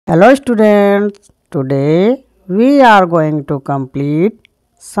Hello students, today we are going to complete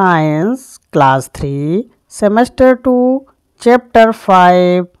Science Class 3 Semester 2 Chapter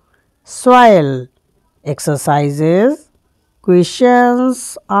 5 Soil Exercises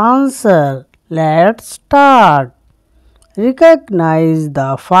Questions Answer. Let's start. Recognize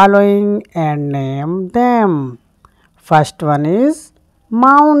the following and name them. First one is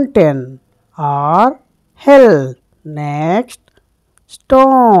mountain or hill. Next,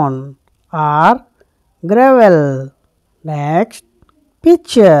 stone or gravel. Next,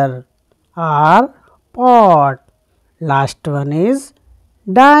 pitcher or pot. Last one is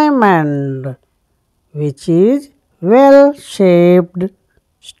diamond, which is well shaped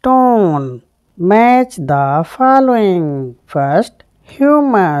stone. Match the following. First,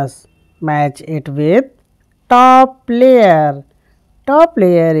 humus. Match it with top layer. Top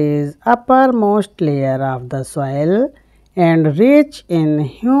layer is uppermost layer of the soil and rich in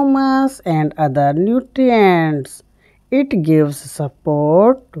humus and other nutrients. It gives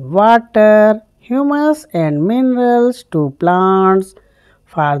support, water, humus and minerals to plants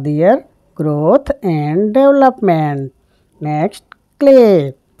for their growth and development. Next,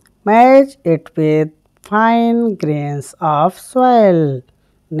 clay. Match it with fine grains of soil.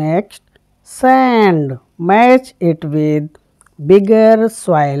 Next, sand. Match it with bigger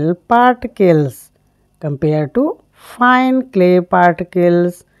soil particles compared to fine clay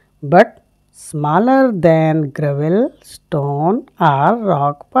particles but smaller than gravel, stone or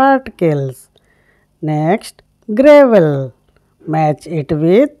rock particles. Next, gravel. Match it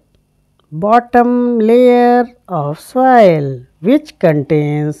with bottom layer of soil which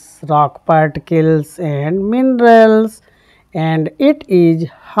contains rock particles and minerals, and it is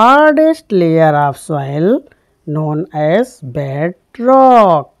hardest layer of soil known as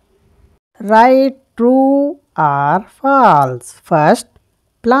bedrock. Write true or false. First,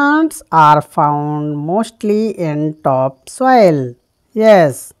 plants are found mostly in topsoil.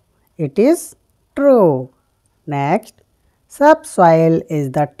 Yes, it is true. Next, subsoil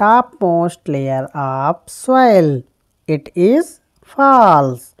is the topmost layer of soil. It is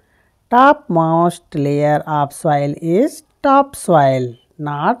false. Topmost layer of soil is topsoil,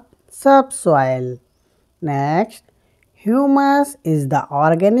 not subsoil. Next, humus is the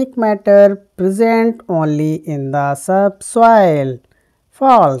organic matter present only in the subsoil.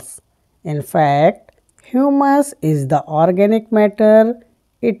 False. In fact, humus is the organic matter.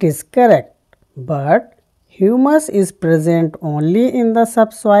 It is correct. But humus is present only in the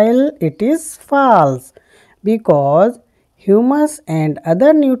subsoil. It is false because humus and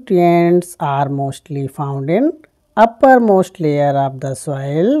other nutrients are mostly found in uppermost layer of the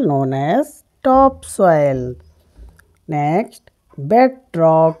soil known as topsoil. Next,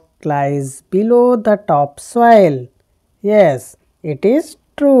 bedrock lies below the topsoil. Yes, it is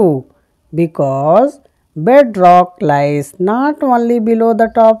true because bedrock lies not only below the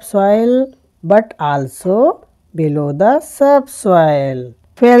topsoil but also below the subsoil.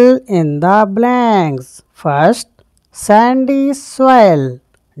 Fill in the blanks. First, sandy soil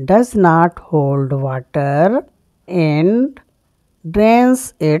does not hold water and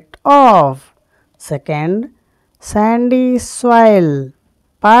drains it off. Second, sandy soil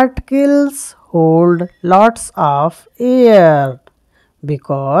particles hold lots of air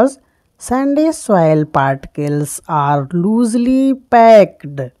because sandy soil particles are loosely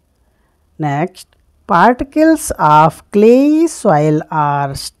packed. Next, particles of clayey soil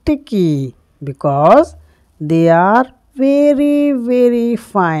are sticky because they are very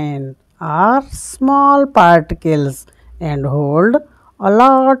fine or small particles and hold a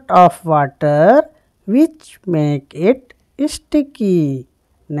lot of water which make it sticky.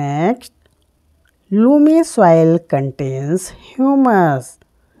 Next, loamy soil contains humus.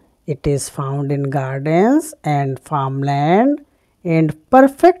 It is found in gardens and farmland and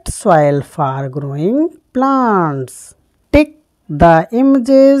perfect soil for growing plants. Tick the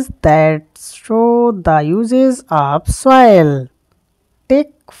images that show the uses of soil.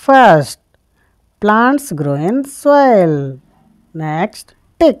 Tick first. Plants grow in soil. Next,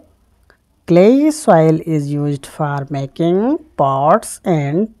 tick. Clay soil is used for making pots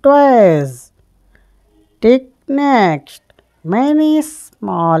and toys. Tick next. Many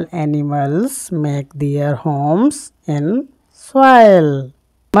small animals make their homes in soil.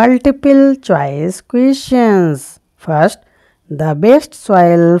 Multiple choice questions. First, the best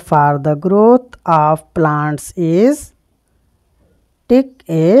soil for the growth of plants is tick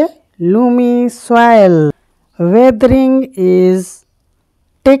A. Loamy soil. Weathering is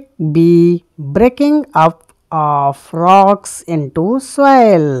tick B. Breaking up of rocks into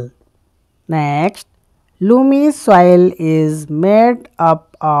soil. Next, Loamy soil is made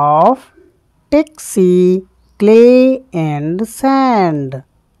up of tixy, clay and sand.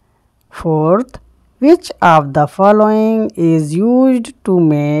 Fourth, which of the following is used to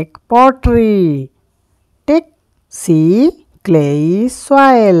make pottery? Tick C. Clay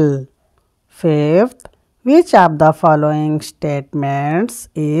soil. Fifth, which of the following statements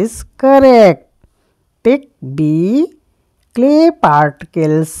is correct? Tick B. Clay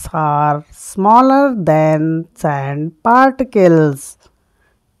particles are smaller than sand particles.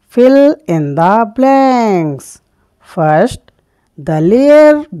 Fill in the blanks. First, the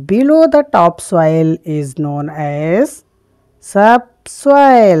layer below the topsoil is known as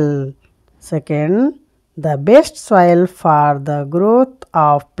subsoil. Second, the best soil for the growth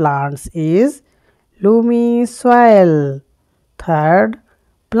of plants is loamy soil. Third,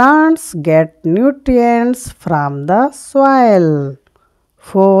 plants get nutrients from the soil.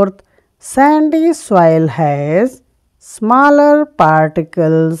 Fourth, sandy soil has smaller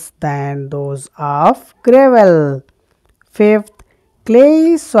particles than those of gravel. Fifth,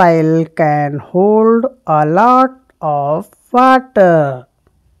 clay soil can hold a lot of water.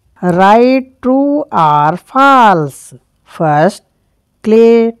 Write true or false. First,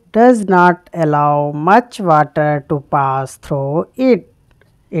 clay does not allow much water to pass through it.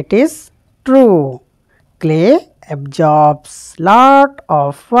 It is true. Clay absorbs lot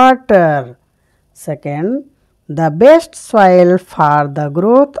of water. Second, the best soil for the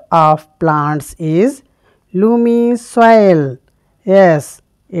growth of plants is loamy soil. Yes,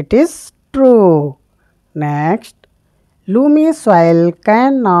 it is true. Next, loamy soil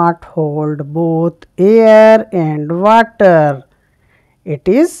cannot hold both air and water. It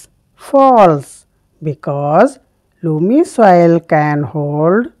is false because loamy soil can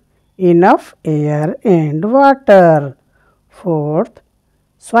hold enough air and water. Fourth,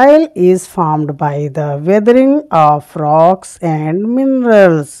 soil is formed by the weathering of rocks and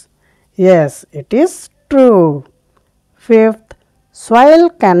minerals. Yes, it is true. Fifth, soil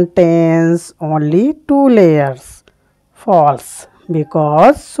contains only two layers. False,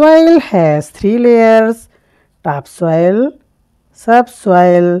 because soil has three layers: topsoil,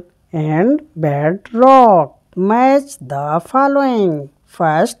 subsoil and bedrock. Match the following.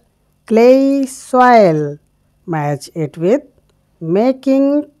 First, clay soil. Match it with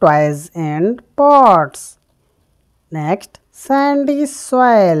making toys and pots. Next, sandy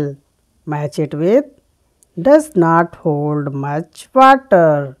soil. Match it with does not hold much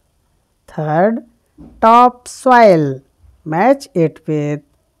water. Third, topsoil. Match it with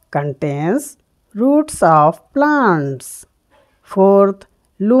contains roots of plants. Fourth,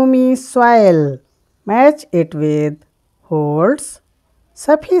 loamy soil. Match it with holds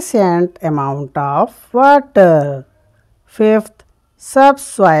sufficient amount of water. Fifth,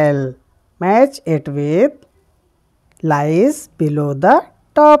 subsoil. Match it with lies below the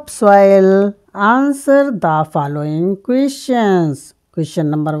topsoil. Answer the following questions. Question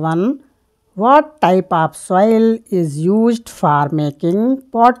number 1. What type of soil is used for making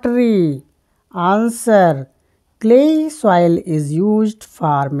pottery? Answer. Clay soil is used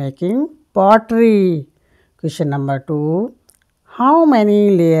for making pottery. Question number 2. How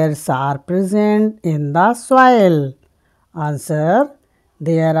many layers are present in the soil? Answer.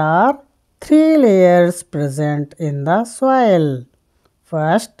 There are 3 layers present in the soil.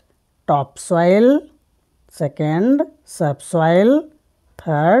 First, topsoil. Second, subsoil.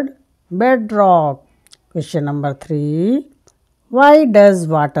 Third, bedrock. Question number 3. Why does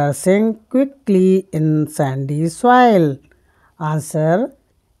water sink quickly in sandy soil? Answer.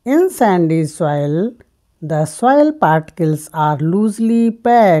 In sandy soil, the soil particles are loosely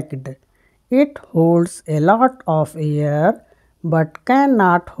packed. It holds a lot of air but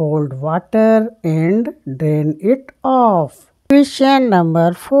cannot hold water and drain it off. Question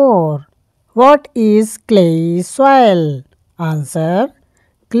number 4. What is clay soil? Answer.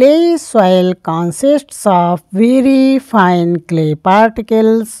 Clay soil consists of very fine clay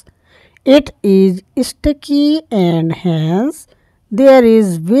particles. It is sticky and hence there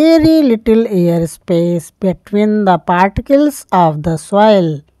is very little air space between the particles of the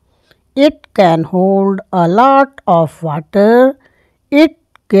soil. It can hold a lot of water. It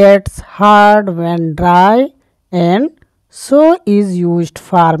gets hard when dry and so is used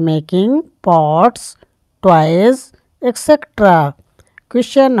for making pots, toys, etc.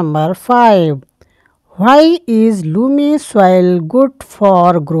 Question number 5. Why is loamy soil good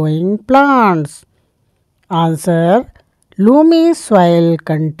for growing plants? Answer. Loamy soil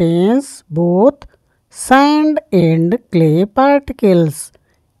contains both sand and clay particles.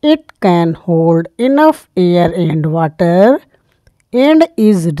 It can hold enough air and water and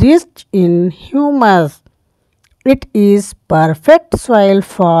is rich in humus. It is perfect soil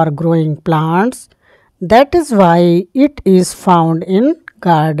for growing plants. That is why it is found in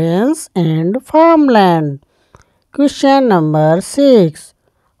gardens and farmland. Question number 6.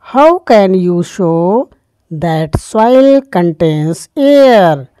 How can you show that soil contains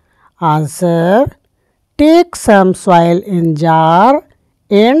air? Answer. Take some soil in jar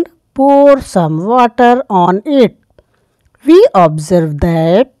and pour some water on it. We observe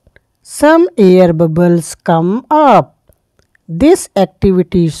that some air bubbles come up. This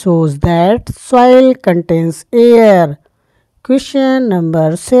activity shows that soil contains air. Question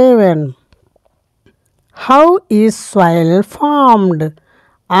number 7. How is soil formed?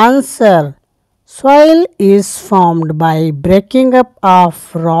 Answer. Soil is formed by breaking up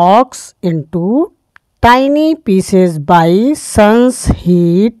of rocks into tiny pieces by sun's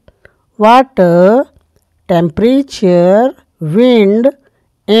heat, water, temperature, wind,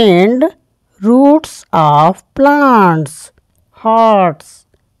 and roots of plants. Hearts.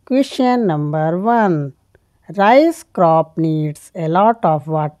 Question number 1. Rice crop needs a lot of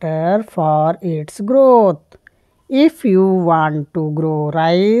water for its growth. If you want to grow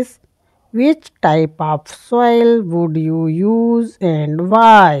rice, which type of soil would you use and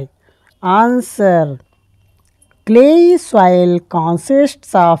why? Answer. Clay soil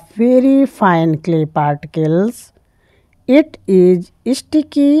consists of very fine clay particles. It is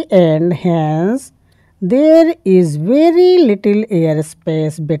sticky and hence there is very little air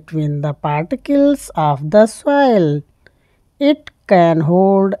space between the particles of the soil. It can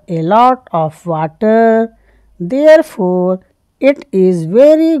hold a lot of water, therefore, it is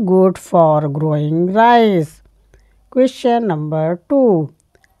very good for growing rice. Question number 2.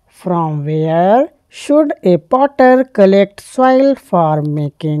 From where should a potter collect soil for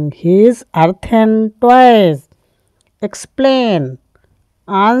making his earthen toys? Explain.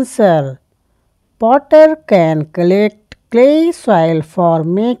 Answer. Potter can collect clay soil for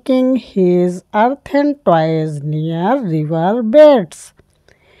making his earthen toys near river beds.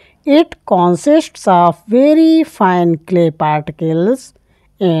 It consists of very fine clay particles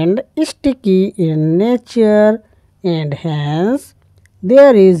and sticky in nature, and hence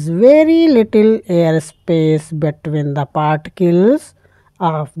there is very little air space between the particles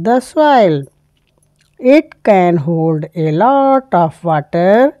of the soil. It can hold a lot of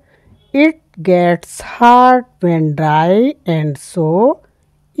water. It gets hard when dry and so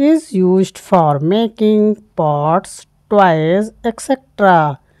is used for making pots, toys,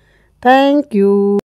 etc. Thank you.